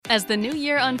As the new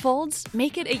year unfolds,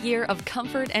 make it a year of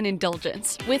comfort and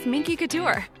indulgence with Minky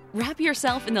Couture. Wrap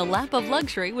yourself in the lap of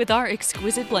luxury with our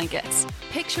exquisite blankets.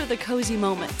 Picture the cozy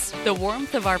moments, the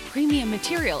warmth of our premium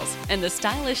materials, and the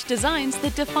stylish designs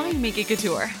that define Minky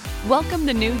Couture. Welcome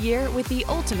the new year with the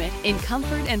ultimate in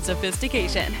comfort and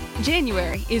sophistication.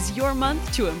 January is your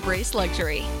month to embrace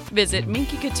luxury. Visit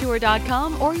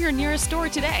minkycouture.com or your nearest store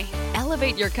today.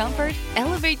 Elevate your comfort,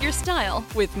 elevate your style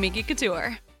with Minky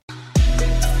Couture.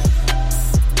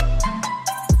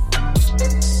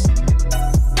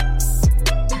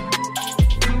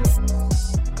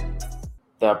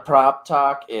 The prop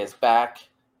talk is back,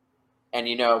 and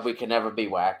you know we can never be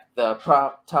whack. The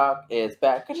prop talk is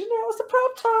back, because you know it's the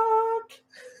prop talk.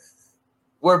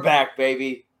 We're back,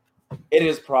 baby. It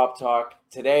is prop talk.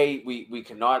 Today, we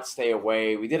cannot stay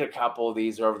away. We did a couple of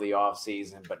these over the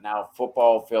offseason, but now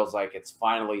football feels like it's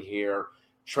finally here.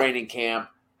 Training camp,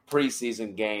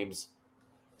 preseason games.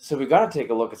 So we got to take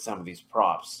a look at some of these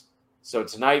props. So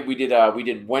tonight we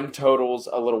did win totals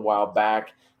a little while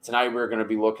back. Tonight, we're going to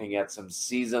be looking at some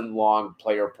season-long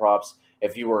player props.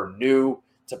 If you are new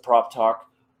to Prop Talk,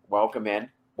 welcome in.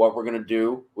 What we're going to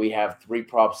do, we have 3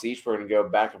 props each. We're going to go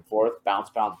back and forth,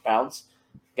 bounce, bounce, bounce.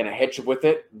 Going to hit you with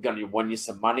it. Going to win you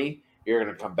some money. You're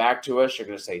going to come back to us. You're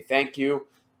going to say thank you.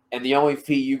 And the only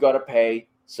fee you got to pay,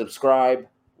 subscribe,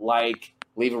 like,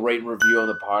 leave a rate and review on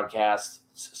the podcast,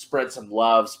 spread some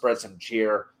love, spread some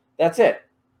cheer. That's it.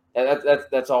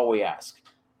 That's all we ask.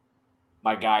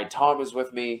 My guy Tom is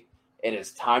with me. It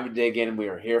is time to dig in. We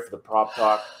are here for the prop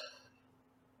talk.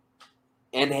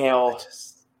 Inhale.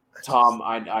 Tom,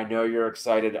 I know you're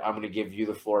excited. I'm going to give you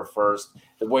the floor first.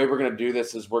 The way we're going to do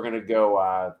this is we're going to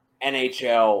go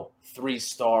NHL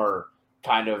 3-star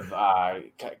kind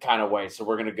of way. So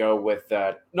we're going to go with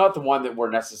not the one that we're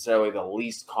necessarily the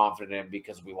least confident in,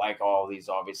 because we like all of these.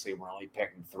 Obviously, we're only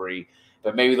picking 3.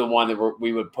 But maybe the one that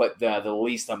we would put the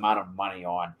least amount of money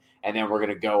on. And then we're going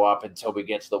to go up until we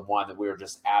get to the one that we were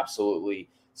just absolutely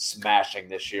smashing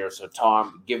this year. So,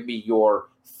 Tom, give me your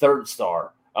 3rd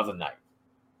star of the night.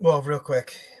 Well, real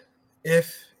quick,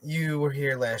 if you were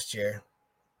here last year,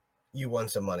 you won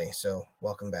some money. So,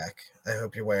 welcome back. I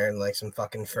hope you're wearing like some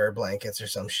fucking fur blankets or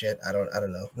some shit. I don't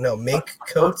know. No, mink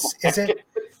coats, is it?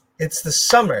 It's the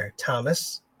summer,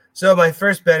 Thomas. So, my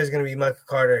first bet is going to be Michael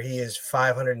Carter. He is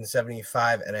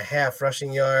 575.5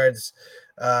 rushing yards.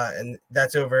 And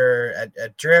that's over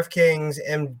at DraftKings,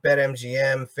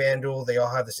 BetMGM, FanDuel. They all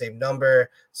have the same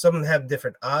number. Some of them have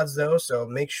different odds, though. So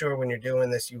make sure when you're doing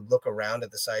this, you look around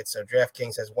at the site. So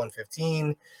DraftKings has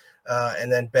 115,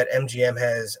 and then BetMGM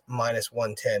has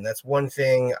 -110. That's one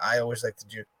thing I always like to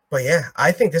do. But yeah,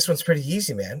 I think this one's pretty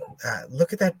easy, man.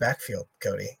 Look at that backfield,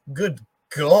 Cody. Good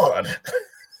God.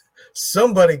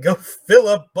 Somebody go fill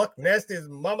up Buck Nasty's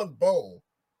mama's bowl.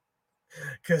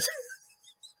 Because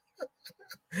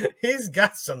he's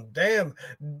got some damn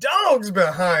dogs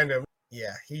behind him.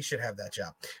 Yeah, he should have that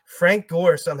job. Frank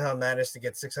Gore somehow managed to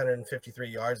get 653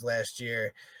 yards last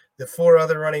year. The 4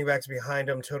 other running backs behind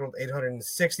him totaled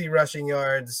 860 rushing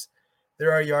yards.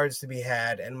 There are yards to be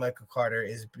had, and Michael Carter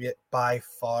is by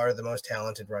far the most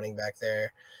talented running back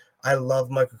there. I love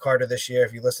Michael Carter this year.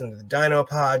 If you listen to the Dino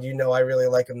Pod, you know I really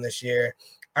like him this year.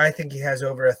 I think he has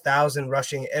over 1,000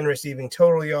 rushing and receiving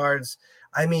total yards.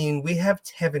 I mean, we have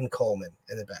Tevin Coleman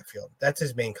in the backfield. That's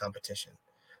his main competition.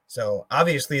 So,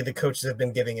 obviously, the coaches have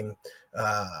been giving him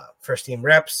first-team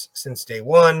reps since day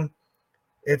one.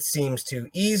 It seems too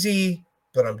easy,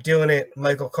 but I'm doing it.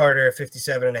 Michael Carter,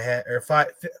 57.5 or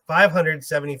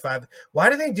 575. Why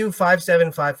do they do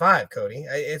 5755, Cody?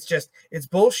 It's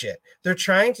bullshit. They're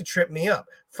trying to trip me up.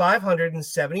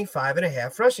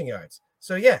 575.5 rushing yards.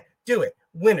 So, yeah, do it.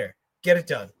 Winner. Get it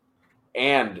done.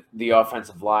 And the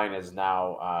offensive line is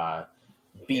now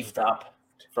beefed up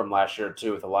from last year,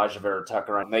 too, with Elijah Vera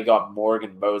Tucker. And they got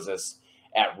Morgan Moses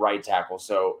at right tackle.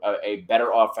 So a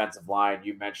better offensive line.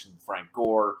 You mentioned Frank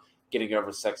Gore getting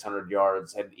over 600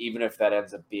 yards. And even if that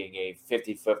ends up being a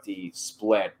 50-50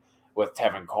 split with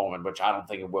Tevin Coleman, which I don't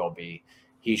think it will be,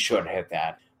 he should hit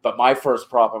that. But my first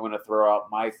prop I'm going to throw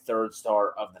out, my 3rd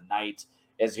star of the night,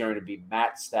 is going to be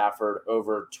Matt Stafford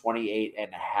over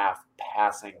 28.5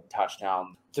 passing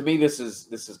touchdowns. To me, this is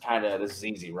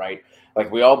easy, right?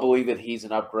 Like, we all believe that he's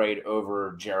an upgrade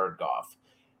over Jared Goff.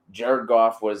 Jared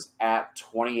Goff was at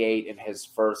 28 in his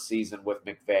first season with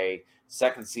McVay.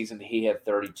 Second season, he had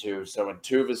 32. So in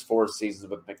 2 of his 4 seasons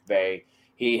with McVay,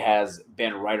 he has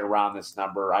been right around this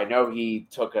number. I know he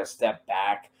took a step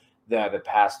back the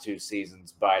past 2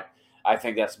 seasons, but I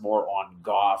think that's more on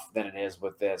Goff than it is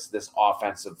with this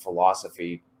offensive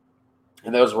philosophy.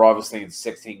 And those were obviously in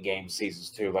 16-game seasons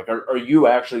too. Like, are you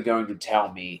actually going to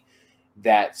tell me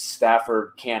that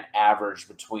Stafford can't average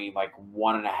between like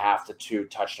 1.5 to 2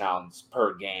 touchdowns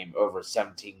per game over a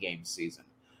 17-game season.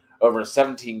 Over a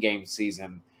 17-game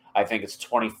season, I think it's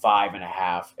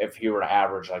 25.5 if he were to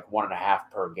average like 1.5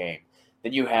 per game.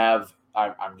 Then you have,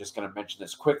 I'm just going to mention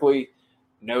this quickly,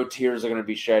 no tears are going to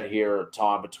be shed here,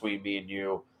 Tom, between me and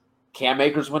you. Cam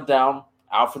Akers went down,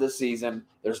 out for the season.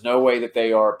 There's no way that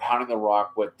they are pounding the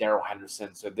rock with Darrell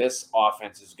Henderson. So this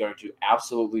offense is going to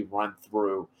absolutely run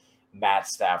through Matt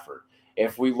Stafford.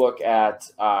 If we look at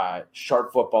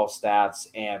Sharp Football Stats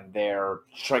and their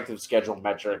strength of schedule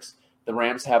metrics, the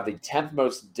Rams have the 10th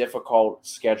most difficult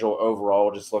schedule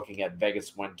overall, just looking at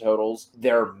Vegas win totals.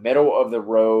 They're middle of the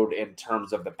road in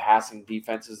terms of the passing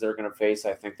defenses they're going to face.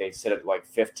 I think they sit at like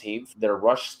 15th. Their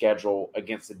rush schedule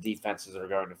against the defenses they're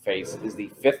going to face is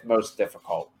the 5th most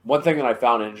difficult. One thing that I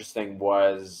found interesting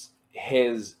was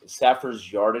his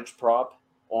Stafford's yardage prop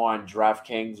on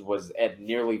DraftKings was at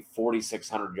nearly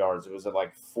 4,600 yards. It was at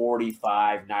like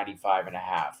 45,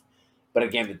 95.5. But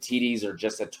again, the TDs are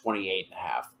just at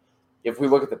 28.5. If we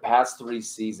look at the past 3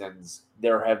 seasons,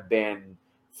 there have been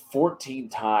 14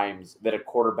 times that a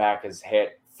quarterback has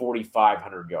hit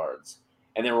 4,500 yards.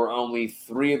 And there were only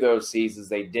 3 of those seasons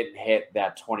they didn't hit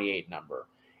that 28 number.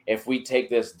 If we take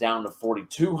this down to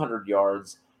 4,200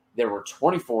 yards, there were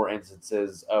 24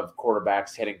 instances of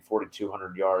quarterbacks hitting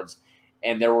 4,200 yards.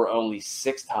 And there were only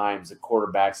 6 times the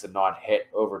quarterbacks did not hit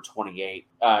over 28.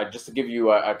 Just to give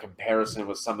you a comparison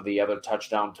with some of the other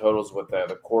touchdown totals with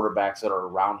the quarterbacks that are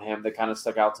around him that kind of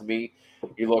stuck out to me,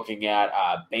 you're looking at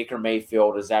Baker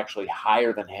Mayfield is actually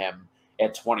higher than him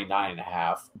at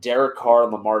 29.5. Derek Carr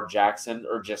and Lamar Jackson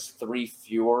are just 3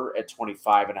 fewer at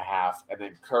 25.5. And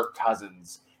then Kirk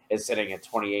Cousins is sitting at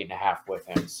 28.5 with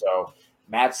him. So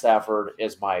Matt Stafford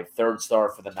is my 3rd star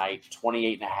for the night,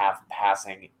 28.5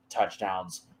 passing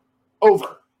touchdowns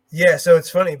over. Yeah, so it's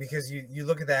funny because you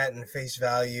look at that in face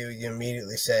value, you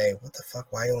immediately say, what the fuck,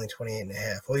 why only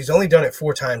 28.5? Well, he's only done it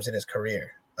 4 times in his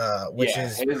career, which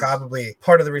is probably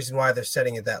part of the reason why they're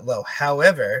setting it that low.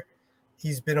 However,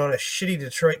 he's been on a shitty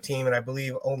Detroit team, and I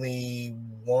believe only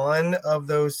one of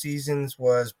those seasons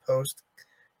was post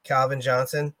Calvin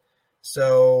Johnson.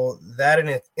 So that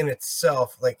in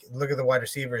itself, like, look at the wide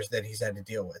receivers that he's had to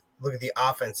deal with. Look at the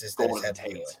offenses that he's had to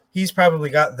deal with. He's probably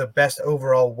got the best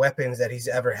overall weapons that he's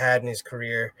ever had in his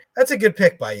career. That's a good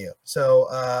pick by you. So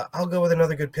I'll go with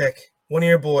another good pick. One of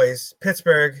your boys,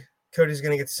 Pittsburgh. Cody's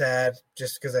going to get sad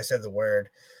just because I said the word.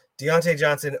 Deontay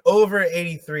Johnson, over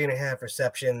 83.5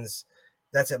 receptions.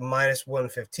 That's at minus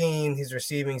 115. His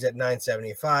receiving's at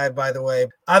 975, by the way.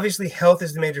 Obviously, health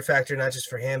is the major factor, not just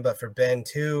for him, but for Ben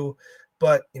too.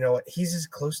 But you know what? He's as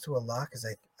close to a lock as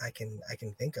I can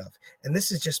think of. And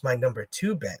this is just my number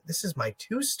 2 bet. This is my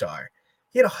 2-star.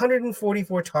 He had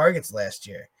 144 targets last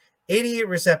year, 88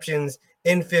 receptions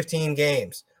in 15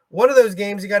 games. One of those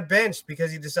games he got benched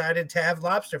because he decided to have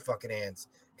lobster fucking hands.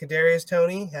 Kadarius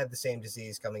Toney had the same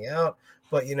disease coming out,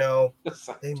 but you know,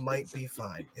 they might be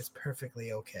fine. It's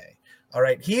perfectly okay. All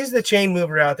right, he's the chain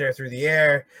mover out there through the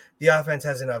air. The offense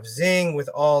has enough zing with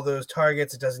all those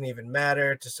targets. It doesn't even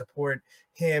matter to support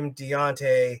him,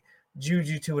 Deontay,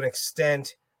 Juju to an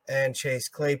extent, and Chase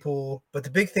Claypool. But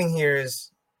the big thing here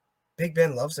is Big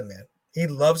Ben loves him, man. He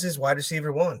loves his wide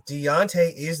receiver 1.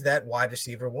 Deontay is that wide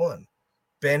receiver 1.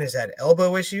 Ben has had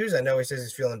elbow issues. I know he says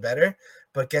he's feeling better,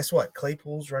 but guess what?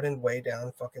 Claypool's running way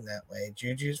down fucking that way.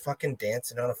 Juju's fucking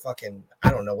dancing on a fucking,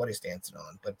 I don't know what he's dancing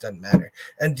on, but it doesn't matter.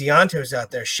 And Deontay's out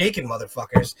there shaking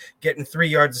motherfuckers, getting 3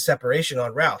 yards of separation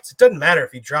on routes. It doesn't matter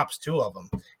if he drops 2 of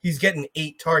them. He's getting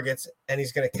 8 targets, and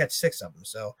he's going to catch 6 of them,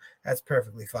 so that's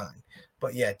perfectly fine.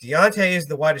 But yeah, Deontay is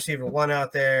the wide receiver 1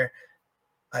 out there.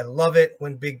 I love it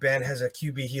when Big Ben has a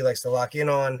QB he likes to lock in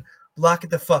on. Lock it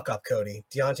the fuck up, Cody.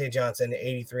 Deontay Johnson,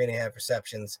 83.5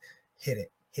 receptions. Hit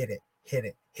it, hit it, hit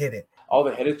it, hit it. All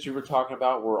the hits you were talking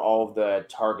about were all of the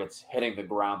targets hitting the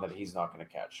ground that he's not going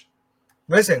to catch.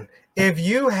 Listen, if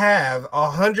you have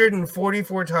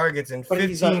 144 targets in 15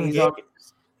 games,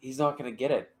 he's not going to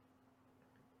get it.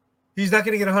 He's not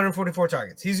going to get 144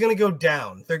 targets. He's going to go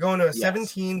down. They're going to a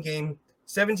 17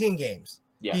 games.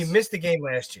 Yes. He missed the game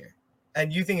last year.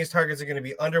 And you think his targets are going to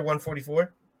be under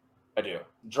 144? I do.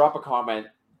 Drop a comment.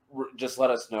 Just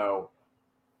let us know.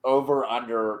 Over,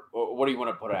 under, what do you want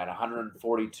to put at?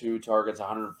 142 targets,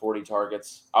 140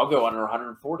 targets? I'll go under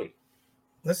 140.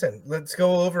 Listen, let's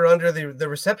go over under the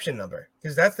reception number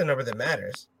because that's the number that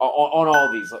matters. On all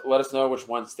of these, let us know which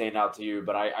ones stand out to you.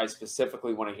 But I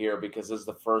specifically want to hear because this is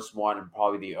the first one and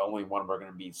probably the only one we're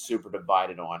going to be super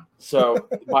divided on. So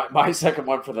my second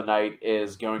one for the night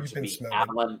is going to be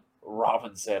Allen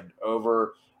Robinson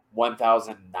over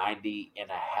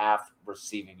 1,090.5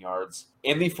 receiving yards.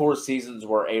 In the 4 seasons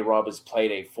where A-Rob has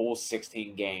played a full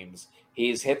 16 games,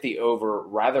 he's hit the over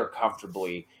rather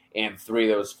comfortably in 3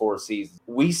 of those 4 seasons.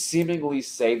 We seemingly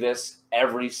say this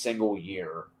every single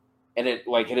year, and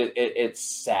it's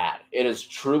sad. It is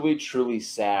truly, truly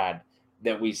sad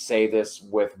that we say this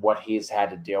with what he's had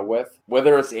to deal with.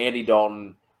 Whether it's Andy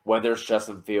Dalton, whether it's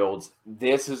Justin Fields,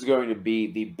 this is going to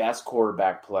be the best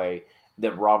quarterback play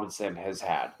that Robinson has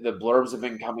had. The blurbs have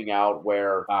been coming out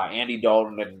where Andy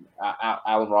Dalton and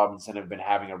Allen Robinson have been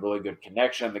having a really good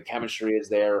connection. The chemistry is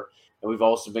there. And we've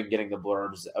also been getting the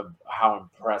blurbs of how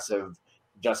impressive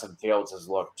Justin Fields has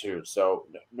looked too. So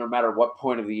no matter what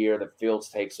point of the year that Fields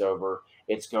takes over,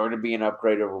 it's going to be an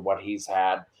upgrade over what he's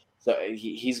had. So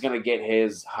he's going to get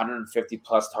his 150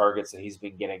 plus targets that he's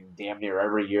been getting damn near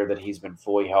every year that he's been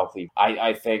fully healthy.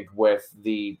 I think with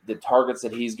the targets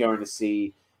that he's going to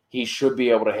see, he should be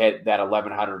able to hit that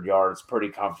 1,100 yards pretty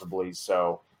comfortably.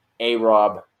 So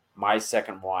A-Rob, my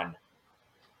second one,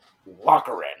 lock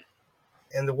her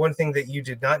in. And the one thing that you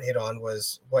did not hit on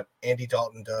was what Andy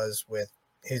Dalton does with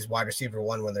his wide receiver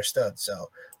one when they're studs. So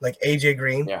like AJ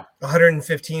Green,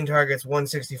 115 targets,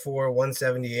 164,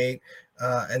 178,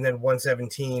 and then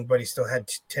 117, but he still had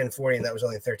 1040, and that was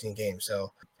only 13 games.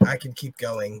 So I could keep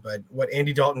going. But what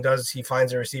Andy Dalton does, he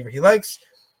finds a receiver he likes,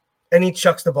 and he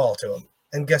chucks the ball to him.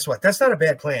 And guess what? That's not a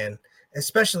bad plan,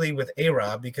 especially with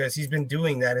A-Rob, because he's been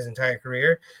doing that his entire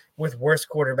career with worse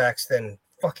quarterbacks than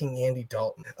fucking Andy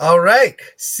Dalton. All right.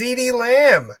 CeeDee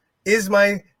Lamb is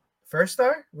my first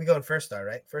star. We going first star,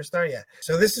 right? First star, yeah.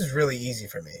 So this is really easy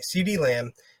for me. CeeDee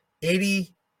Lamb,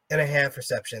 80.5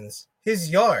 receptions. His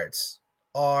yards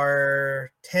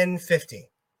are 1050.5.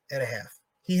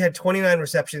 He had 29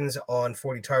 receptions on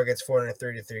 40 targets,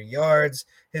 433 yards.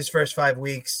 His first 5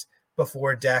 weeks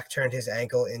before Dak turned his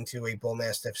ankle into a bull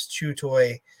mastiff's chew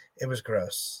toy. It was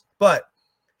gross. But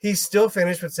he still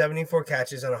finished with 74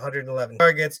 catches on 111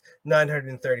 targets,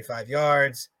 935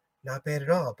 yards. Not bad at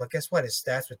all. But guess what? His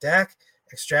stats with Dak,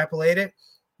 extrapolate it,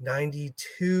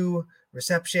 92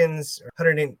 receptions,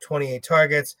 128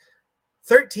 targets,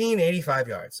 1,385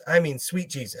 yards. I mean, sweet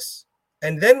Jesus.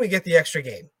 And then we get the extra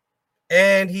game.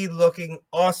 And he's looking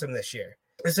awesome this year.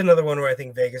 This is another one where I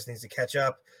think Vegas needs to catch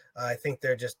up. I think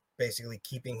they're just basically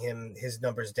keeping his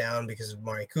numbers down because of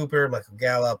Mari Cooper, Michael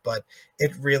Gallup, but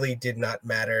it really did not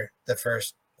matter the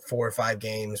first 4 or 5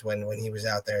 games when he was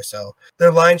out there. So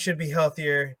their line should be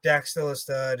healthier. Dak's still a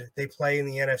stud. They play in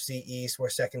the NFC East where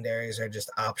secondaries are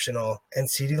just optional. And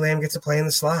CeeDee Lamb gets to play in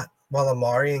the slot while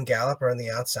Amari and Gallup are on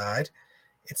the outside.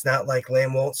 It's not like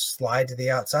Lamb won't slide to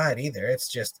the outside either. It's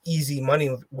just easy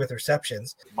money with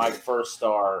receptions. My first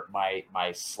star, my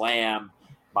slam,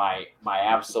 my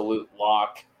absolute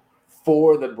lock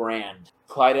for the brand,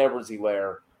 Clyde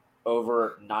Edwards-Helaire,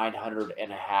 over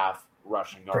 900.5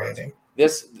 rushing yards. Branding.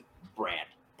 This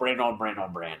brand on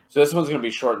brand. So this one's going to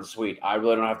be short and sweet. I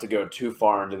really don't have to go too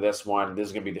far into this one. This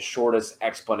is going to be the shortest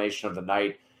explanation of the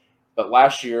night. But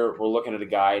last year, we're looking at a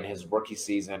guy in his rookie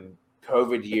season,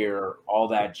 COVID year, all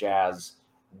that jazz,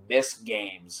 missed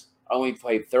games, only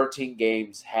played 13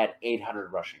 games, had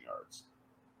 800 rushing yards.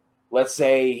 Let's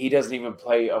say he doesn't even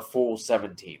play a full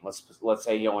 17. Let's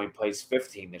say he only plays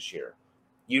 15 this year.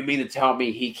 You mean to tell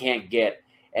me he can't get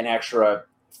an extra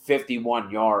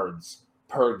 51 yards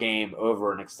per game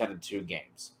over an extended 2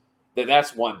 games?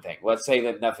 That's one thing. Let's say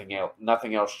that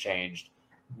nothing else changed.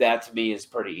 That to me is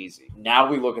pretty easy. Now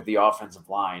we look at the offensive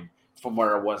line from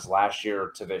where it was last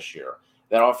year to this year.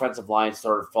 That offensive line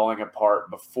started falling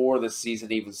apart before the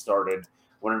season even started.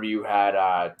 Whenever you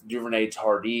had Duvernay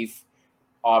Tardif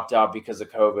opt out because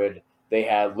of COVID, they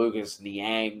had Lucas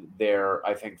Niang, their,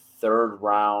 I think, 3rd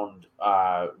round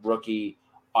rookie,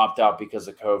 opt out because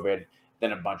of COVID.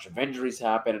 Then a bunch of injuries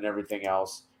happened and everything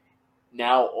else.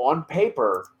 Now, on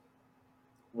paper,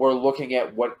 we're looking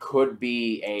at what could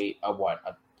be a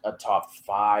top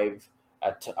 5,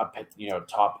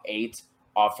 top 8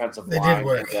 offensive line. They did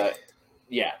work.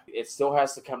 It still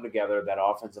has to come together. That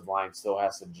offensive line still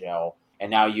has to gel. And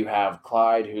now you have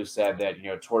Clyde, who said that,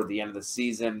 toward the end of the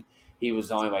season, he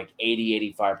was only like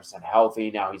 85% healthy.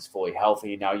 Now he's fully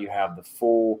healthy. Now you have the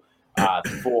full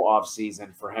off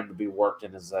season for him to be worked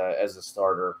in as a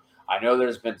starter. I know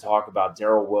there's been talk about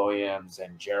Darrell Williams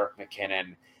and Jerick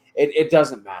McKinnon. It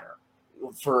doesn't matter.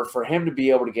 For him to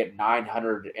be able to get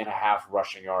 900.5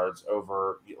 rushing yards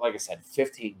over, like I said,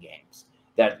 15 games,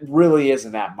 that really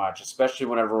isn't that much, especially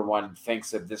when everyone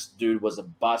thinks that this dude was a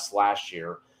bust last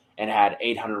year and had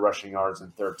 800 rushing yards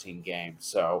in 13 games.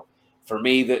 So for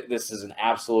me, this is an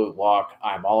absolute lock.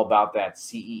 I'm all about that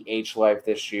CEH life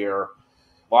this year.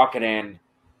 Lock it in,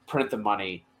 print the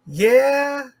money.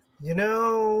 Yeah,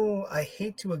 I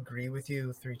hate to agree with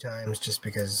you 3 times just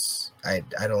because I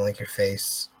don't like your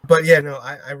face. But yeah, no,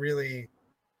 I really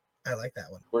like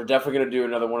that one. We're definitely going to do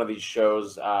another one of these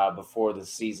shows before the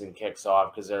season kicks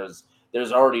off, because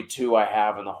there's already 2 I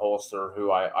have in the holster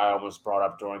who I almost brought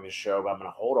up during the show, but I'm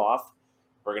going to hold off.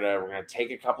 We're gonna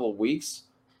take a couple of weeks.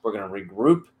 We're going to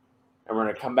regroup, and we're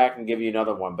going to come back and give you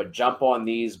another one. But jump on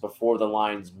these before the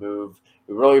lines move.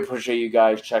 We really appreciate you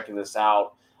guys checking this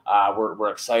out.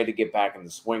 We're excited to get back in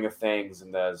the swing of things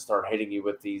and start hitting you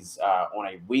with these on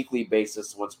a weekly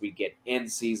basis once we get in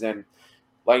season.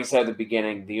 Like I said at the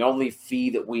beginning, the only fee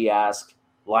that we ask,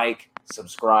 like,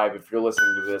 subscribe. If you're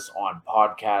listening to this on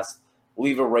podcast,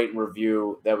 leave a rate and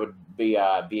review. That would be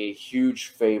a huge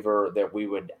favor that we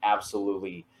would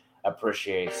absolutely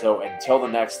appreciate. So until the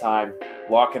next time,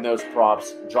 lock in those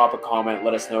props. Drop a comment.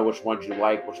 Let us know which ones you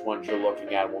like, which ones you're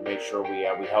looking at. We'll make sure we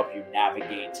help you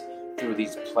navigate through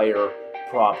these player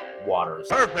prop waters.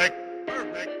 Perfect.